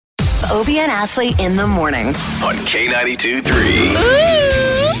Obie and Ashley in the morning on K92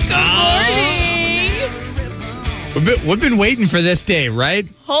 3. We've been waiting for this day, right?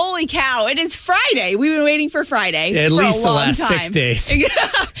 Holy cow, it is Friday. We've been waiting for Friday. At for least a the long last time. 6 days.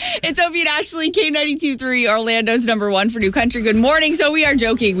 It's Obie and Ashley, K92.3, Orlando's number one for new country. Good morning. So we are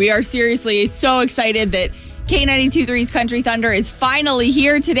joking. We are seriously so excited that K92.3's Country Thunder is finally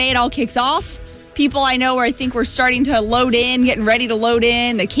here. Today it all kicks off. People I know I think we're starting to load in, getting ready to load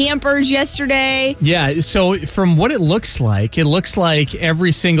in. The campers yesterday. Yeah, so from what it looks like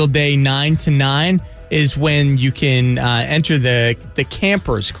every single day, 9 to 9, is when you can enter the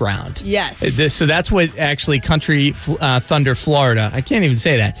campers ground. Yes. So that's what actually Country Thunder Florida, I can't even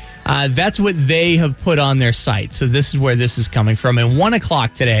say that. That's what they have put on their site. So this is where this is coming from. And 1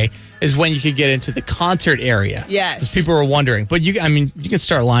 o'clock today is when you could get into the concert area. Yes. Because people were wondering. But you can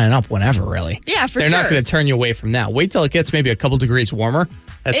start lining up whenever, really. Yeah, for They're sure. not going to turn you away from that. Wait till it gets maybe a couple degrees warmer.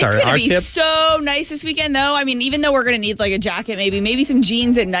 That's It's our going to be tip. so nice this weekend, though. I mean, even though we're going to need like a jacket, maybe some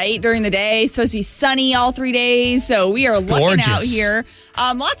jeans at night during the day. It's supposed to be sunny all 3 days, so we are looking out here.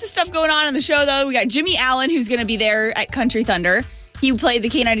 Lots of stuff going on in the show, though. We got Jimmy Allen, who's going to be there at Country Thunder. He played the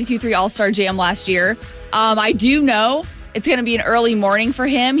K92.3 All-Star Jam last year. I do know it's going to be an early morning for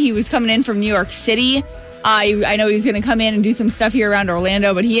him. He was coming in from New York City. I know he's going to come in and do some stuff here around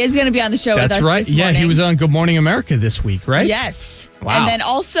Orlando, but he is going to be on the show with us That's right. this morning. Yeah, he was on Good Morning America this week, right? Yes. Wow. And then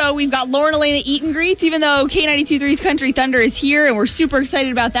also we've got Lauren Elena Eat and Greets, even though K92.3's Country Thunder is here and we're super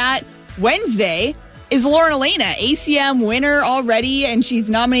excited about that. Wednesday is Lauren Elena, ACM winner already, and she's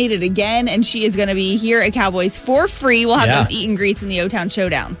nominated again, and she is going to be here at Cowboys for free. We'll have those Eat and Greets in the O-Town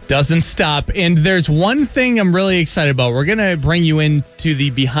Showdown. Doesn't stop. And there's one thing I'm really excited about. We're going to bring you into the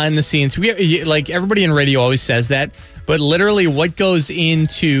behind the scenes. Like everybody in radio always says that, but literally what goes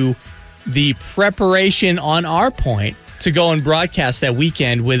into the preparation on our point to go and broadcast that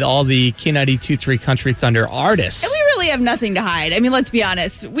weekend with all the K92.3 Country Thunder artists. And we really have nothing to hide. I mean, let's be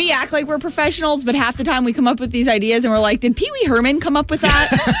honest. We act like we're professionals, but half the time we come up with these ideas and we're like, did Pee Wee Herman come up with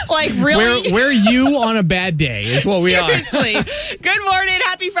that? Like, really? Where are you on a bad day is what we are. Seriously. Good morning.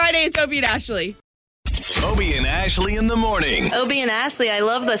 Happy Friday. It's Obie and Ashley. Obie and Ashley in the morning. Obie and Ashley, I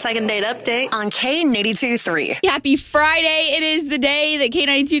love the second date update. on K92.3. Happy Friday. It is the day that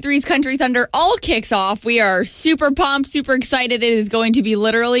K92.3's Country Thunder all kicks off. We are super pumped, super excited. It is going to be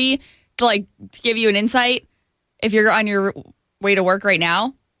literally, to give you an insight, if you're on your way to work right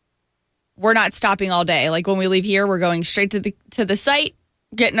now, we're not stopping all day. Like when we leave here, we're going straight to the site,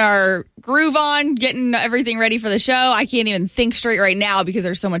 getting our groove on, getting everything ready for the show. I can't even think straight right now because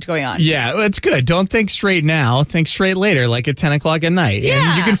there's so much going on. Yeah, it's good. Don't think straight now. Think straight later, like at 10 o'clock at night. Yeah.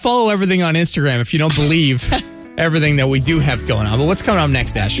 And you can follow everything on Instagram if you don't believe everything that we do have going on. But what's coming up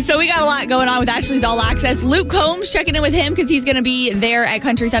next, Ash? So we got a lot going on with Ashley's All Access. Luke Combs checking in with him because he's going to be there at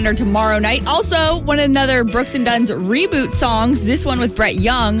Country Thunder tomorrow night. Also, another Brooks and Dunn's reboot songs. This one with Brett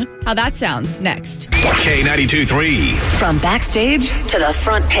Young. How that sounds next. K92 3. From backstage to the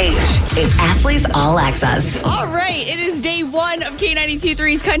front page, it's Ashley's All Access. All right, it is day one of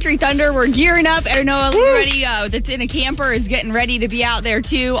K92.3's Country Thunder. We're gearing up. I know everybody that's in a camper is getting ready to be out there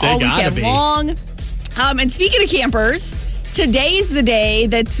too all weekend long. And speaking of campers, today's the day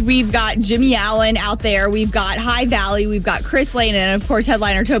that we've got Jimmy Allen out there. We've got High Valley. We've got Chris Lane and, of course,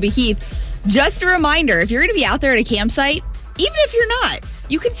 headliner Toby Keith. Just a reminder, if you're going to be out there at a campsite, even if you're not,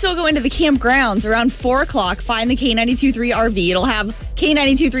 you can still go into the campgrounds around 4 o'clock, find the K92.3 RV. It'll have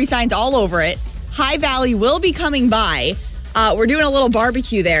K92.3 signs all over it. High Valley will be coming by. We're doing a little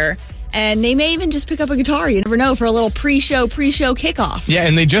barbecue there. And they may even just pick up a guitar. You never know, for a little pre-show kickoff. Yeah,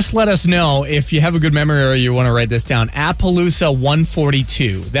 and they just let us know, if you have a good memory or you want to write this down, Appaloosa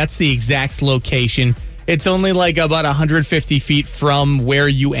 142. That's the exact location. It's only like about 150 feet from where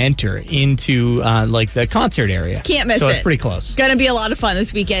you enter into the concert area. Can't miss it. So it's pretty close. Going to be a lot of fun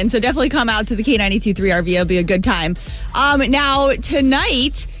this weekend. So definitely come out to the K92.3 RV. It'll be a good time. Now,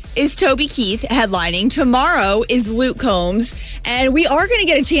 tonight is Toby Keith headlining. Tomorrow is Luke Combs. And we are going to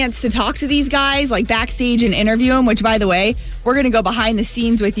get a chance to talk to these guys, like backstage and interview them, which, by the way, we're going to go behind the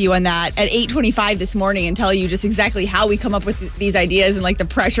scenes with you on that at 8:25 this morning and tell you just exactly how we come up with these ideas and the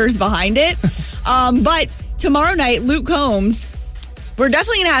pressures behind it. But tomorrow night, Luke Combs, we're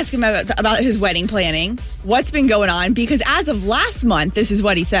definitely going to ask him about his wedding planning, what's been going on, because as of last month, this is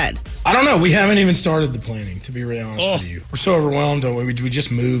what he said. I don't know. We haven't even started the planning, to be really honest with you. We're so overwhelmed. We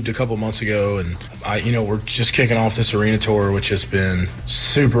just moved a couple months ago, and we're just kicking off this arena tour, which has been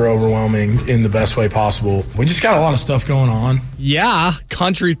super overwhelming in the best way possible. We just got a lot of stuff going on. Yeah,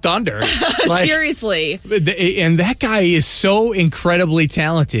 Country Thunder. Seriously. And that guy is so incredibly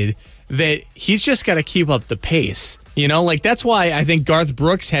talented that he's just got to keep up the pace. You know, like that's why I think Garth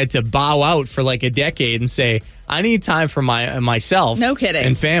Brooks had to bow out for like a decade and say, I need time for myself. No kidding.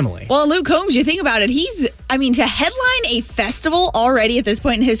 And family. Well, Luke Combs, you think about it, to headline a festival already at this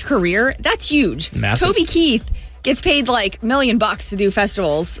point in his career, that's huge. Massive. Toby Keith gets paid like $1 million to do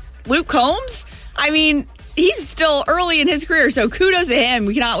festivals. Luke Combs, he's still early in his career, so kudos to him.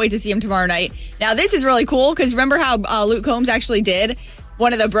 We cannot wait to see him tomorrow night. Now, this is really cool because remember how Luke Combs actually did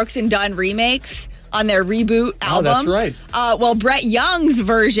one of the Brooks and Dunn remakes on their reboot album? Oh, that's right. Well, Brett Young's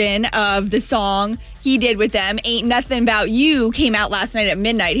version of the song he did with them, Ain't Nothing About You, came out last night at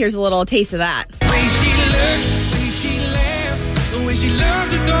midnight. Here's a little taste of that. The way she looks, the way she laughs, the way she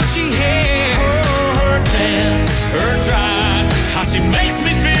loves it, though she has. Her dance, her drive, how she makes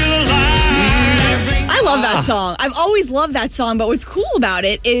me feel alive. I love that song. I've always loved that song, but what's cool about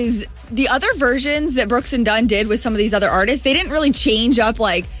it is the other versions that Brooks and Dunn did with some of these other artists, they didn't really change up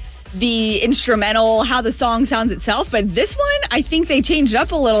like the instrumental, how the song sounds itself, but this one, I think they changed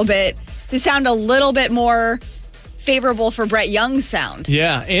up a little bit to sound a little bit more favorable for Brett Young's sound.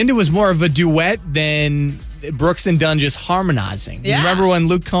 Yeah, and it was more of a duet than Brooks and Dunn just harmonizing. Yeah. Remember when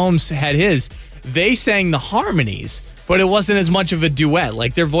Luke Combs had his, they sang the harmonies, but it wasn't as much of a duet.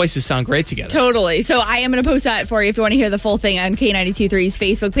 Like, their voices sound great together. Totally. So I am going to post that for you if you want to hear the full thing on K92.3's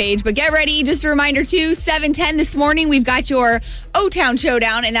Facebook page. But get ready. Just a reminder, too, 7:10 this morning, we've got your O-Town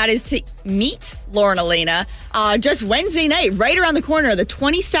Showdown, and that is to meet Lauren Elena just Wednesday night, right around the corner, the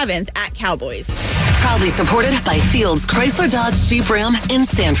 27th at Cowboys. Proudly supported by Fields Chrysler Dodge Jeep Ram in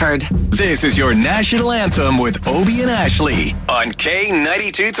Sanford. This is your national anthem with Obie and Ashley on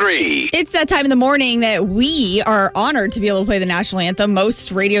K92.3. It's that time in the morning that we are honored to be able to play the national anthem.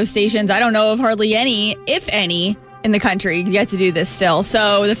 Most radio stations, I don't know of hardly any, if any, in the country get to do this still.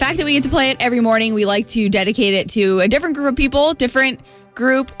 So the fact that we get to play it every morning, we like to dedicate it to a different group of people, different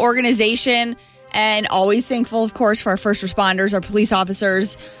group, organization, and always thankful, of course, for our first responders, our police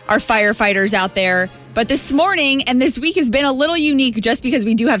officers, our firefighters out there. But this morning and this week has been a little unique just because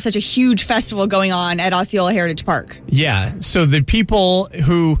we do have such a huge festival going on at Osceola Heritage Park. Yeah, so the people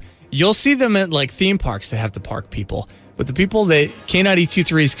who, you'll see them at like theme parks that have to park people, but the people that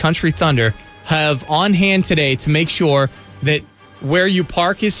K92.3's Country Thunder have on hand today to make sure that where you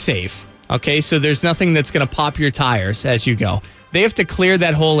park is safe, okay? So there's nothing that's going to pop your tires as you go. They have to clear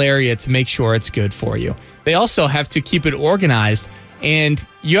that whole area to make sure it's good for you. They also have to keep it organized, and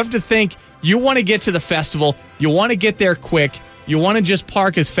you have to think, you want to get to the festival, you want to get there quick, you want to just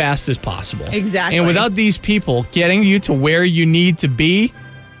park as fast as possible. Exactly. And without these people getting you to where you need to be,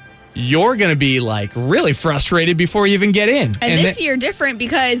 you're going to be like really frustrated before you even get in. And this year different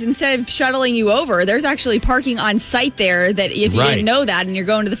because instead of shuttling you over, there's actually parking on site there that if you didn't know that and you're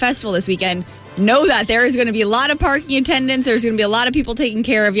going to the festival this weekend, know that there is going to be a lot of parking attendants. There's going to be a lot of people taking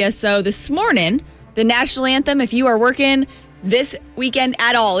care of you. So this morning, the national anthem, if you are working this weekend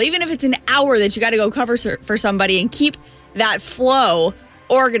at all, even if it's an hour that you got to go cover for somebody and keep that flow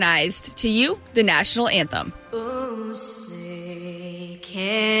organized, to you, the national anthem. Oh, say,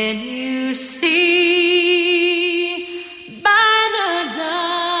 can you see by the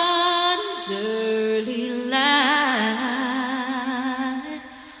dawn's early light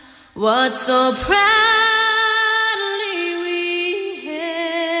what so proudly we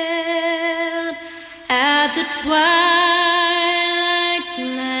hailed at the twilight's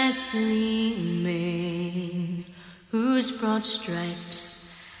last gleaming, whose broad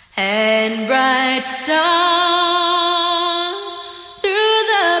stripes and bright stars through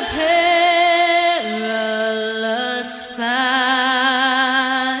the perilous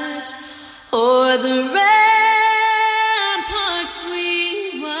fight o'er the ramparts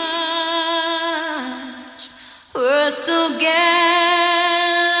we watched were so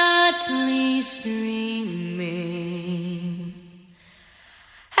gallantly streaming,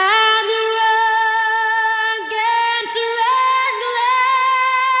 and the rugged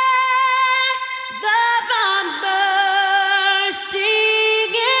the bombs bursting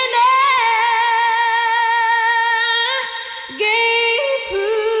in air gave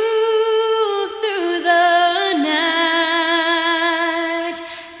proof through the night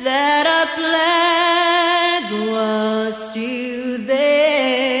that our flag was still there.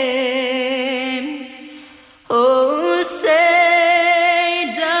 Oh,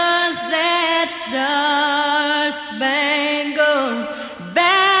 say does that star-spangled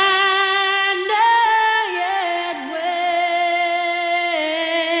banner yet wave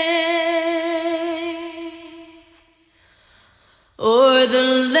o'er the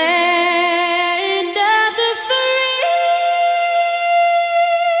land of the free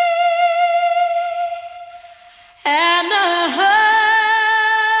and the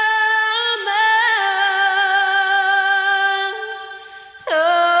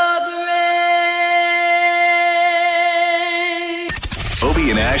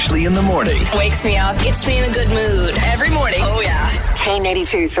and Ashley in the morning. Wakes me up. Gets me in a good mood. Every morning. Oh, yeah.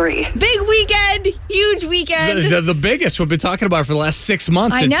 K92.3. Big weekend. Huge weekend. The biggest we've been talking about for the last 6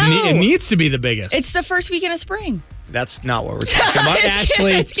 months. I know. It needs to be the biggest. It's the first weekend of spring. That's not what we're talking about,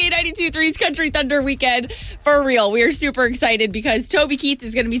 Ashley. It's K92.3's Country Thunder weekend for real. We are super excited because Toby Keith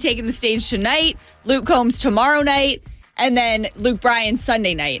is going to be taking the stage tonight, Luke Combs tomorrow night, and then Luke Bryan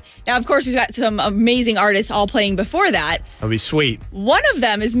Sunday night. Now, of course, we've got some amazing artists all playing before that. That'll be sweet. One of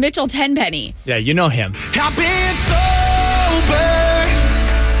them is Mitchell Tenpenny. Yeah, you know him. I've been sober,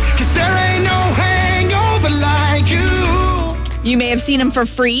 'cause there ain't no hangover like you. You may have seen him for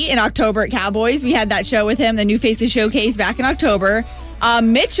free in October at Cowboys. We had that show with him, the New Faces Showcase back in October.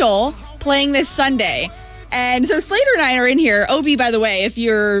 Mitchell playing this Sunday. And so Slater and I are in here. Obi, by the way, if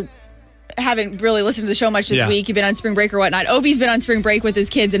you haven't really listened to the show much this week, you've been on spring break or whatnot. Obi's been on spring break with his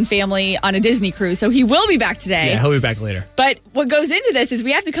kids and family on a Disney cruise. So he will be back today. Yeah, he'll be back later. But what goes into this is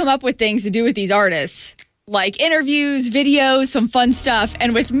we have to come up with things to do with these artists, like interviews, videos, some fun stuff.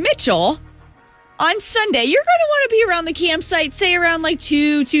 And with Mitchell, on Sunday, you're going to want to be around the campsite, say around like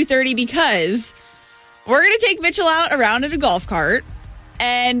 2:30, because we're going to take Mitchell out around in a golf cart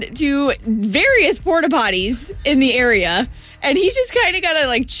and to various porta potties in the area. And he's just kind of got to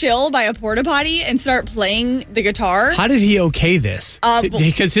like chill by a porta potty and start playing the guitar. How did he okay this?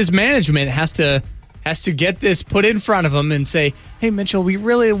 Because his management has to get this put in front of him and say, hey, Mitchell, we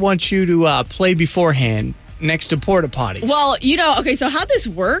really want you to play beforehand next to porta potties. Well, okay, so how this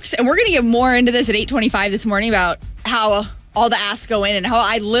works, and we're going to get more into this at 8:25 this morning about how all the asks go in and how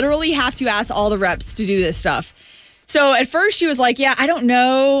I literally have to ask all the reps to do this stuff. So at first she was like, yeah, I don't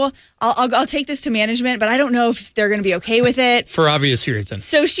know. I'll take this to management, but I don't know if they're going to be okay with it. For obvious reasons.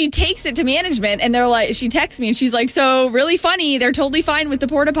 So she takes it to management and they're like, she texts me and she's like, so really funny. They're totally fine with the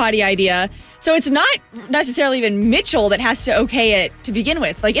porta potty idea. So it's not necessarily even Mitchell that has to okay it to begin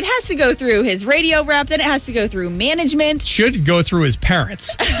with. Like it has to go through his radio rep, then it has to go through management. Should go through his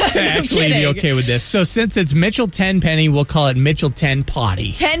parents to actually be okay with this. So since it's Mitchell Tenpenny, we'll call it Mitchell 10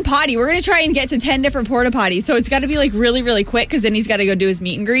 Potty. 10 Potty. We're going to try and get to 10 different porta potties. So it's got to be like really, really quick because then he's got to go do his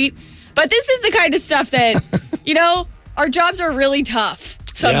meet and greet. But this is the kind of stuff that, our jobs are really tough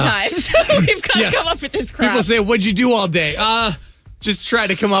sometimes. Yeah. We've got to come up with this crap. People say, what'd you do all day? Just try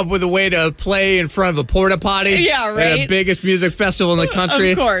to come up with a way to play in front of a porta potty. Yeah, right. At the biggest music festival in the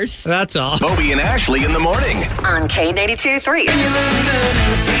country. Of course. That's all. Obie and Ashley in the morning. On K92.3.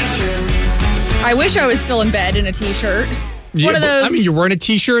 I wish I was still in bed in a t-shirt. One of those. I mean, you're wearing a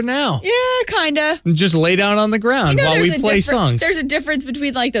t-shirt now. Yeah, kind of. Just lay down on the ground while we play songs. There's a difference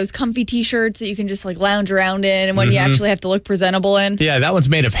between like those comfy t-shirts that you can just like lounge around in and when you actually have to look presentable in. Yeah, that one's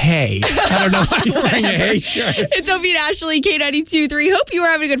made of hay. I don't know why you're wearing a hay shirt. It's Obie and Ashley, K92.3. Hope you are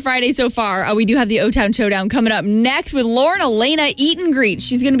having a good Friday so far. We do have the O-Town Showdown coming up next with Lauren Elena Eat and Greet.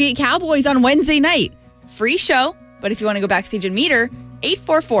 She's going to be at Cowboys on Wednesday night. Free show, but if you want to go backstage and meet her,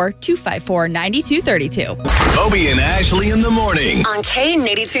 844-254-9232. Obie and Ashley in the morning. On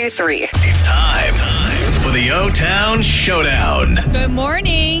K92.3. It's time for the O-Town Showdown. Good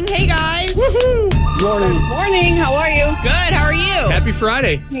morning. Hey, guys. Woohoo! Morning. How are you? Good. How are you? Happy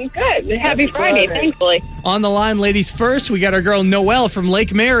Friday. Good. Happy Friday, thankfully. On the line, ladies first, we got our girl Noelle from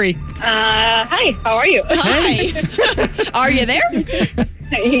Lake Mary. Hi. How are you? Hi. Are you there?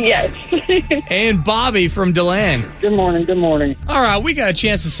 Yes. And Bobby from DeLand. Good morning. All right, we got a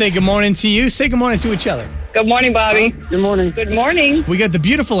chance to say good morning to you. Say good morning to each other. Good morning, Bobby. Good morning. Good morning. We got the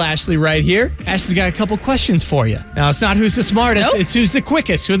beautiful Ashley right here. Ashley's got a couple questions for you. Now, it's not who's the smartest, It's who's the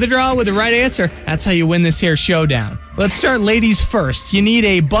quickest. With the draw, with the right answer. That's how you win this here showdown. Let's start ladies first. You need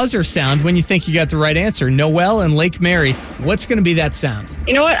a buzzer sound when you think you got the right answer. Noelle and Lake Mary, what's going to be that sound?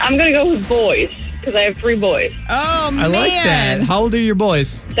 You know what? I'm going to go with boys because I have 3 boys. Oh, man. I like that. How old are your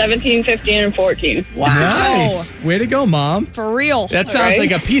boys? 17, 15, and 14. Wow. Nice. Way to go, Mom. For real. That sounds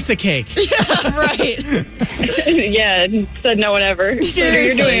like a piece of cake. Yeah, right. Yeah, said no one ever. Seriously.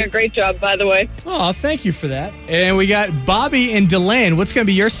 You're doing a great job, by the way. Oh, thank you for that. And we got Bobby and DeLand. What's going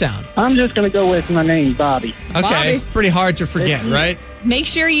to be your sound? I'm just going to go with my name, Bobby. Okay. Bobby. Pretty hard to forget, right? Make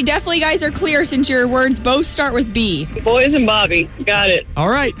sure you definitely guys are clear since your words both start with B. Boys and Bobby. Got it. All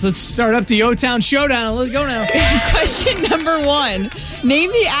right. Let's start up the O-Town Showdown. Let's go now. Question number 1.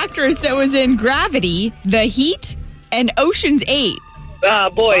 Name the actress that was in Gravity, The Heat, and Ocean's 8.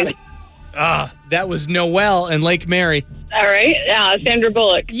 Boys. That was Noelle and Lake Mary. All right. Sandra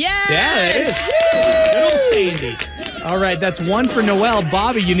Bullock. Yes! Yeah, it is. Good old Sandy. All right, that's 1 for Noelle.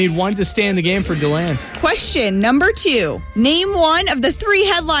 Bobby, you need 1 to stay in the game for DeLand. Question number 2. Name one of the 3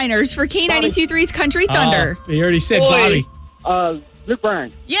 headliners for K92.3's Country Thunder. You already said Bobby. Luke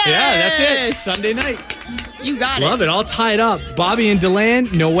Bryan. Yes! Yeah, that's it. Sunday night. You got it. Love it. All tied up. Bobby and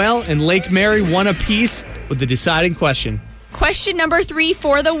DeLand, Noelle, and Lake Mary, one apiece with the deciding question. Question number 3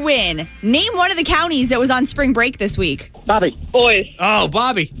 for the win. Name one of the counties that was on spring break this week. Bobby. Boys. Oh,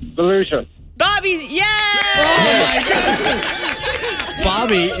 Bobby. Volusia. Bobby, yeah! Oh, my goodness.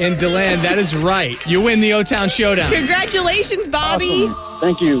 Bobby and DeLand, that is right. You win the O-Town Showdown. Congratulations, Bobby. Awesome.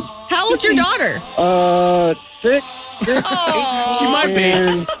 Thank you. How old's your daughter? 6. Oh, She might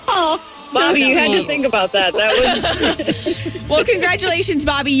be. Oh, Bobby, you had to think about that. That was. Well, congratulations,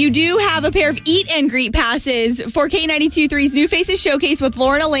 Bobby. You do have a pair of Eat and Greet passes for K92.3's New Faces Showcase with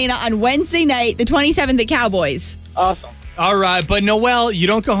Lauren Elena on Wednesday night, the 27th at Cowboys. Awesome. All right, but Noelle, you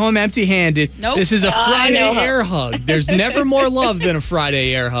don't go home empty-handed. Nope. This is a Friday I know. air hug. There's never more love than a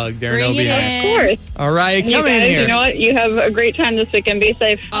Friday air hug. There, Bring it Noelle. in. Of course. All right, You come in guys, here. you know what? You have a great time this weekend. Be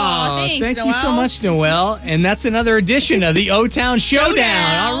safe. Aw, thanks, thank you so Noelle. much, Noelle. And that's another edition of the O-Town Showdown.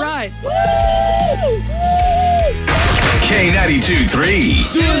 Showdown. All right.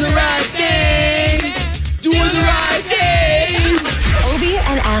 K92.3. Doing the right thing. Doing the right thing. Obie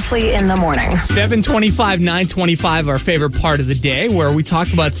and Ashley in the morning. 7:25, 9:25, our favorite part of the day, where we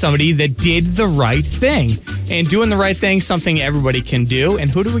talk about somebody that did the right thing. And doing the right thing, something everybody can do.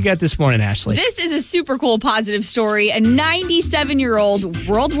 And who do we got this morning, Ashley? This is a super cool positive story. A 97-year-old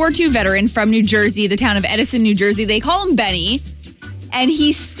World War II veteran from New Jersey, the town of Edison, New Jersey. They call him Benny. And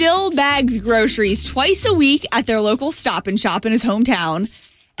he still bags groceries twice a week at their local Stop and Shop in his hometown.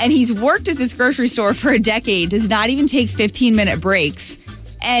 And he's worked at this grocery store for a decade, does not even take 15-minute breaks,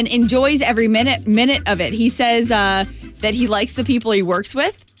 and enjoys every minute of it. He says that he likes the people he works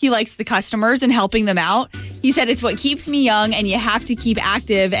with. He likes the customers and helping them out. He said it's what keeps me young, and you have to keep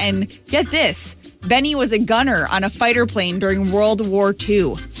active. And get this, Benny was a gunner on a fighter plane during World War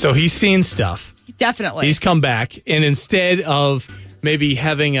II. So he's seen stuff. Definitely. He's come back, and instead of maybe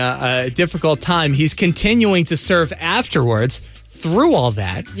having a difficult time, he's continuing to serve afterwards through all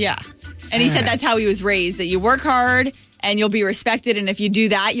that. Yeah. And he said that's how he was raised, that you work hard and you'll be respected. And if you do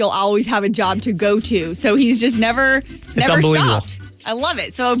that, you'll always have a job to go to. So he's just never unbelievable. stopped. I love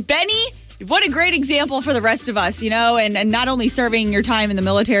it. So Benny, what a great example for the rest of us, you know, and not only serving your time in the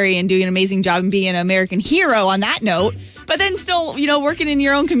military and doing an amazing job and being an American hero on that note, but then still, you know, working in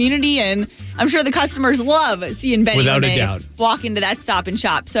your own community. And I'm sure the customers love seeing Benny Without when a they doubt. walk into that Stop and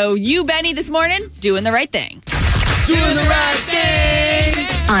Shop. So you, Benny, this morning, doing the right thing. Doing the right thing.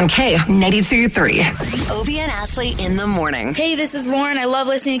 On K92.3. Obie and Ashley in the morning. Hey, this is Lauren. I love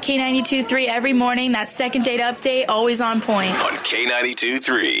listening to K92.3 every morning. That second date update, always on point. On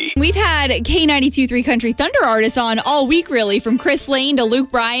K92.3. We've had K92.3 Country Thunder artists on all week, really, from Chris Lane to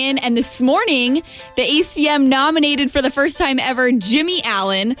Luke Bryan. And this morning, the ACM nominated for the first time ever, Jimmy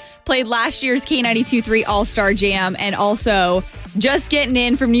Allen, played last year's K92.3 All-Star Jam, and also just getting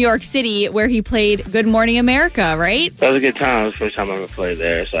in from New York City, where he played Good Morning America, right? That was a good time. It was the first time I ever played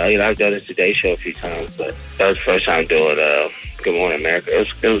there. So, I've done the Today Show a few times, but that was the first time doing Good Morning America.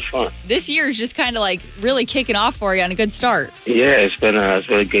 It was fun. This year is just kind of like really kicking off for you on a good start. Yeah, it's been a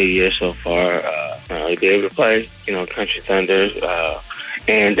good year so far. To be able to play, Country Thunder,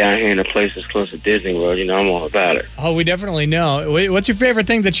 and down here in the places close to Disney World, I'm all about it. Oh, we definitely know. What's your favorite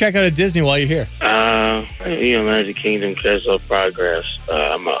thing to check out at Disney while you're here? Magic Kingdom, Carousel of Progress.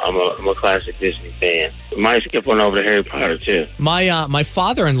 I'm a classic Disney fan. Might skip one over to Harry Potter too. My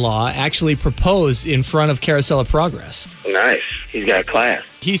father-in-law actually proposed in front of Carousel of Progress. Nice. He's got class.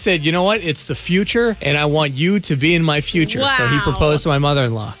 He said, you know what? It's the future, and I want you to be in my future. Wow. So he proposed to my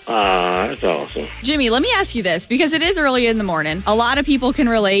mother-in-law. That's awesome. Jimmy, let me ask you this, because it is early in the morning. A lot of people can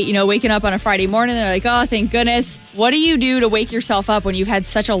relate, waking up on a Friday morning, they're like, oh, thank goodness. What do you do to wake yourself up when you've had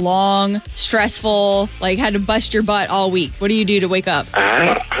such a long, stressful, had to bust your butt all week? What do you do to wake up?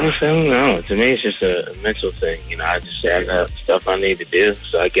 Honestly, I don't know. To me, it's just a mental thing. I just say I got stuff I need to do,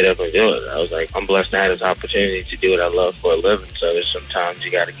 so I get up and do it. I was like, I'm blessed to have this opportunity to do what I love for a living, so there's sometimes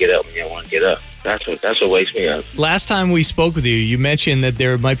you got to get up when you don't want to get up. That's what wakes me up. Last time we spoke with you, you mentioned that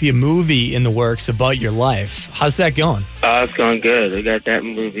there might be a movie in the works about your life. How's that going? It's going good. We got that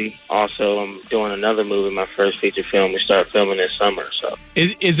movie. Also, I'm doing another movie, my first feature film. We start filming this summer. So,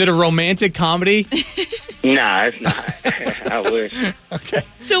 is it a romantic comedy? Nah, it's not. I wish. Okay.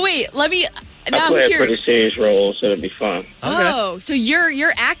 So wait, let me. Now I play I'm a pretty curious. serious role, so it'll be fun. Oh, so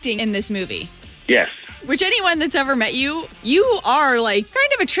you're acting in this movie. Yes. Which anyone that's ever met you, you are kind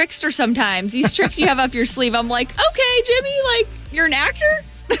of a trickster sometimes. These tricks you have up your sleeve. I'm like, okay, Jimmy, you're an actor?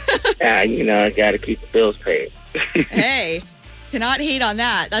 Yeah, I got to keep the bills paid. Hey. Cannot hate on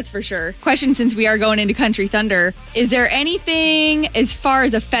that. That's for sure. Question, since we are going into Country Thunder, is there anything as far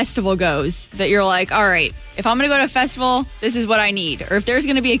as a festival goes that you're like, all right, if I'm going to go to a festival, this is what I need? Or if there's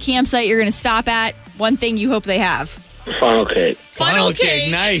going to be a campsite you're going to stop at, one thing you hope they have? Funnel cake. Funnel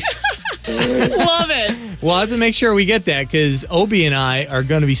cake. Nice. Love it. We'll have to make sure we get that because Obi and I are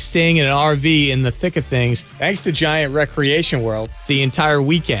going to be staying in an RV in the thick of things, thanks to Giant Recreation World, the entire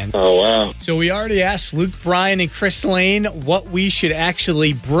weekend. Oh, wow. So we already asked Luke Bryan and Chris Lane what we should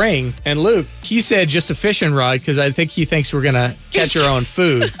actually bring. And Luke, he said just a fishing rod because I think he thinks we're going to catch our own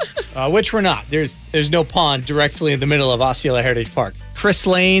food, which we're not. There's no pond directly in the middle of Osceola Heritage Park. Chris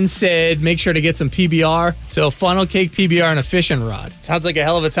Lane said make sure to get some PBR. So funnel cake, PBR, and a fishing rod. Sounds like a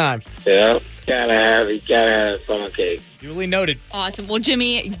hell of a time. Yeah, gotta have funnel cake. Duly noted. Awesome. Well,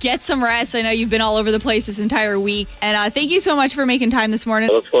 Jimmy, get some rest. I know you've been all over the place this entire week. And thank you so much for making time this morning.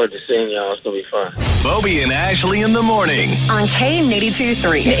 I look forward to seeing y'all. It's going to be fun. Obie and Ashley in the morning. On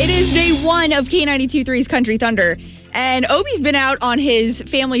K92.3. It is day one of K92.3's Country Thunder. And Obi's been out on his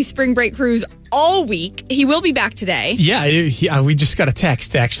family spring break cruise all week. He will be back today. Yeah, we just got a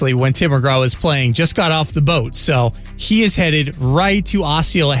text, actually, when Tim McGraw was playing. Just got off the boat. So he is headed right to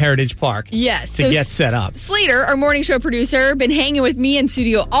Osceola Heritage Park to get set up. Slater, our morning show producer, been hanging with me in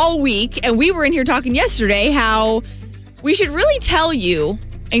studio all week. And we were in here talking yesterday how we should really tell you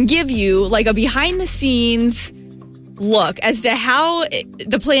and give you like a behind-the-scenes look as to how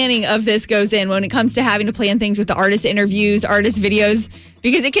the planning of this goes in when it comes to having to plan things with the artist interviews, artist videos,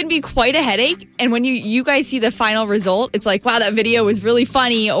 because it can be quite a headache. And when you guys see the final result, it's like, wow, that video was really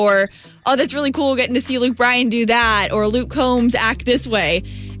funny, or, oh, that's really cool getting to see Luke Bryan do that, or Luke Combs act this way.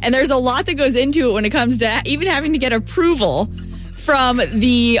 And there's a lot that goes into it when it comes to even having to get approval from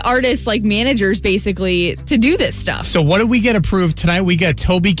the artists, like managers, basically, to do this stuff. So what did we get approved tonight? We got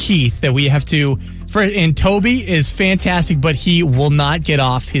Toby Keith that we have to... And Toby is fantastic, but he will not get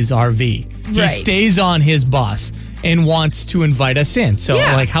off his RV. He stays on his bus and wants to invite us in. So,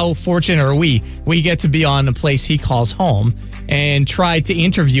 like, how fortunate are we? We get to be on a place he calls home and try to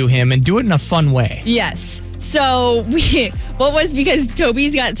interview him and do it in a fun way. Yes. So, because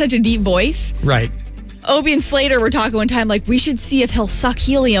Toby's got such a deep voice. Right. Obi and Slater were talking one time, like, we should see if he'll suck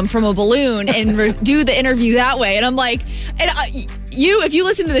helium from a balloon and do the interview that way. And I'm like, if you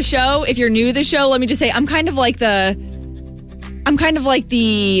listen to the show, if you're new to the show, let me just say, I'm kind of like the, I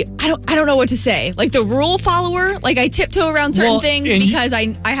don't know what to say. Like the rule follower. Like I tiptoe around certain things because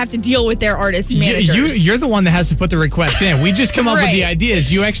I have to deal with their artist managers. You're the one that has to put the request in. We just come up with the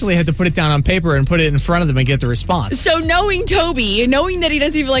ideas. You actually had to put it down on paper and put it in front of them and get the response. So knowing Toby, knowing that he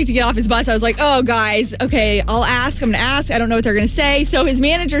doesn't even like to get off his bus, I was like, oh, guys, okay, I'll ask. I'm going to ask. I don't know what they're going to say. So his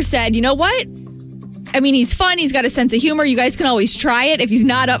manager said, you know what? I mean, he's fun. He's got a sense of humor. You guys can always try it. If he's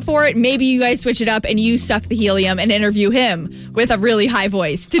not up for it, maybe you guys switch it up and you suck the helium and interview him with a really high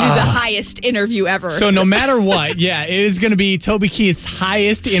voice to do the highest interview ever. So no matter what, it is going to be Toby Keith's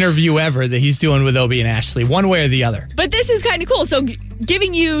highest interview ever that he's doing with Obie and Ashley, one way or the other. But this is kind of cool. So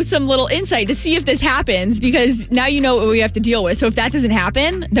giving you some little insight to see if this happens, because now you know what we have to deal with. So if that doesn't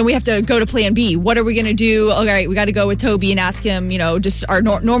happen, then we have to go to plan B. What are we going to do? All right, we got to go with Toby and ask him, just our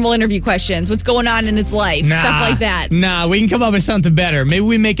normal interview questions. What's going on in his life? Stuff like that. We can come up with something better. Maybe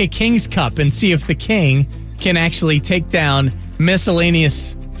we make a King's Cup and see if the King can actually take down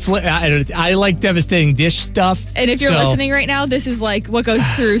miscellaneous I like devastating dish stuff. And if you're listening right now, this is like what goes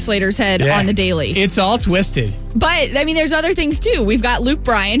through Slater's head on the daily. It's all twisted. But, I mean, there's other things, too. We've got Luke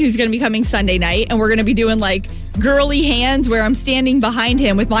Bryan, who's going to be coming Sunday night, and we're going to be doing, like, girly hands where I'm standing behind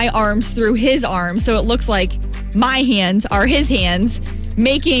him with my arms through his arms, so it looks like my hands are his hands,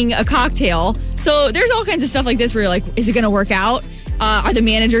 making a cocktail. So there's all kinds of stuff like this where you're like, is it going to work out? Are the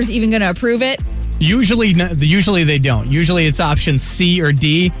managers even going to approve it? Usually they don't. Usually it's option C or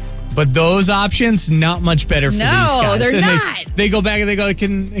D, but those options not much better for these guys. No, they're not. They go back and they go,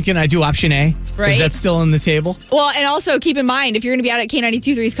 can I do option A? Right. Is that still on the table? Well, and also keep in mind, if you're going to be out at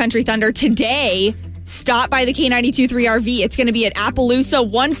K92.3's Country Thunder today, stop by the K92.3 RV. It's going to be at Appaloosa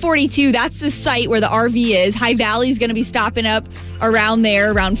 142. That's the site where the RV is. High Valley's going to be stopping up around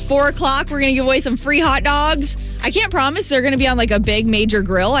there. Around 4 o'clock, we're going to give away some free hot dogs. I can't promise they're going to be on like a big major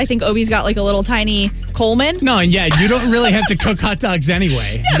grill. I think Obie's got like a little tiny Coleman. No, and you don't really have to cook hot dogs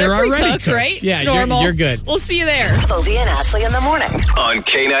anyway. Yeah, they're already cooked, right? Yeah, it's normal. You're good. We'll see you there. Obie and Ashley in the morning. On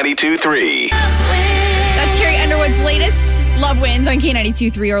K92.3. That's Carrie Underwood's latest Love Wins on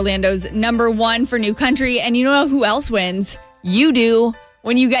K92.3, Orlando's #1 for new country. And you know who else wins? You do.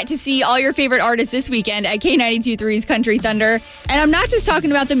 When you get to see all your favorite artists this weekend at K92.3's Country Thunder. And I'm not just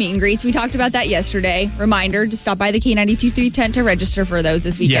talking about the meet and greets. We talked about that yesterday. Reminder to stop by the K92.3 tent to register for those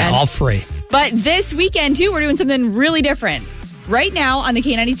this weekend. Yeah, all free. But this weekend, too, we're doing something really different. right now on the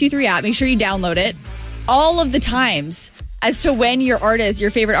K92.3 app, make sure you download it, all of the times as to when your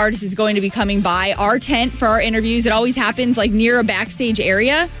favorite artist is going to be coming by our tent for our interviews. It always happens like near a backstage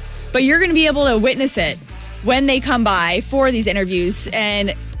area, but you're going to be able to witness it when they come by for these interviews.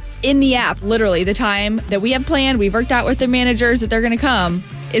 And in the app, literally the time that we have planned, we've worked out with the managers that they're going to come,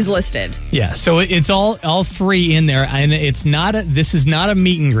 is listed. Yeah, so it's all free in there, and this is not a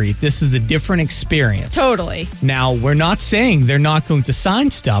meet and greet. This is a different experience. Totally. Now, we're not saying they're not going to sign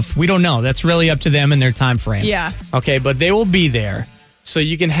stuff. We don't know. That's really up to them and their time frame. Yeah. Okay, but they will be there, so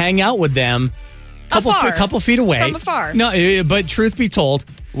you can hang out with them a couple feet away. From afar. No, but truth be told,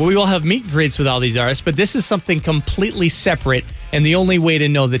 we will have meet and greets with all these artists, but this is something completely separate, and the only way to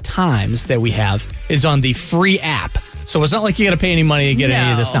know the times that we have is on the free app. So it's not like you got to pay any money to get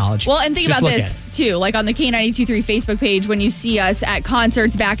any of this knowledge. Well, and think about this, too. Like on the K92.3 Facebook page, when you see us at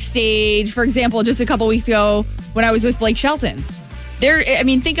concerts backstage, for example, just a couple weeks ago when I was with Blake Shelton.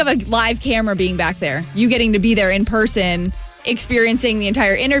 Think of a live camera being back there. You getting to be there in person, experiencing the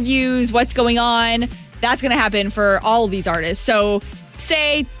entire interviews, what's going on. That's going to happen for all of these artists. So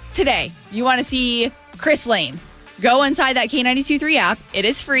say today you want to see Chris Lane. Go inside that K92.3 app. It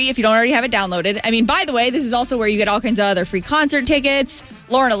is free if you don't already have it downloaded. By the way, this is also where you get all kinds of other free concert tickets,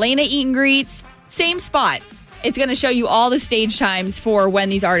 Lauren Elena eat and greets, same spot. It's going to show you all the stage times for when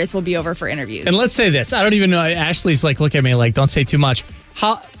these artists will be over for interviews. And let's say this. I don't even know. Ashley's like, look at me like, don't say too much.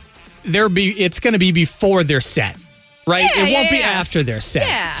 It's going to be before their set, right? Yeah, it won't be after their set.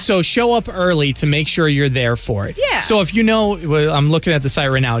 Yeah. So show up early to make sure you're there for it. Yeah. So if I'm looking at the site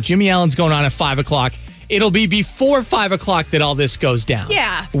right now. Jimmy Allen's going on at 5 o'clock. It'll be before 5 o'clock that all this goes down.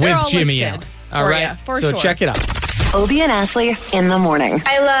 Yeah. With Jimmy Allen. All right. So check it out. Obie and Ashley in the morning.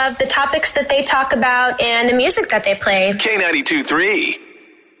 I love the topics that they talk about and the music that they play. K92.3.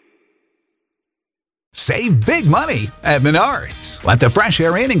 Save big money at Menards. Let the fresh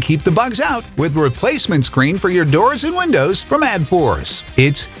air in and keep the bugs out with replacement screen for your doors and windows from AdForce.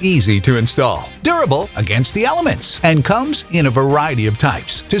 It's easy to install, durable against the elements, and comes in a variety of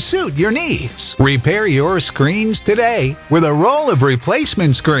types to suit your needs. Repair your screens today with a roll of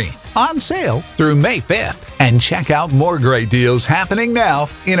replacement screen on sale through May 5th. And check out more great deals happening now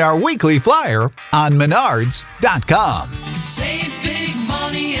in our weekly flyer on Menards.com. Save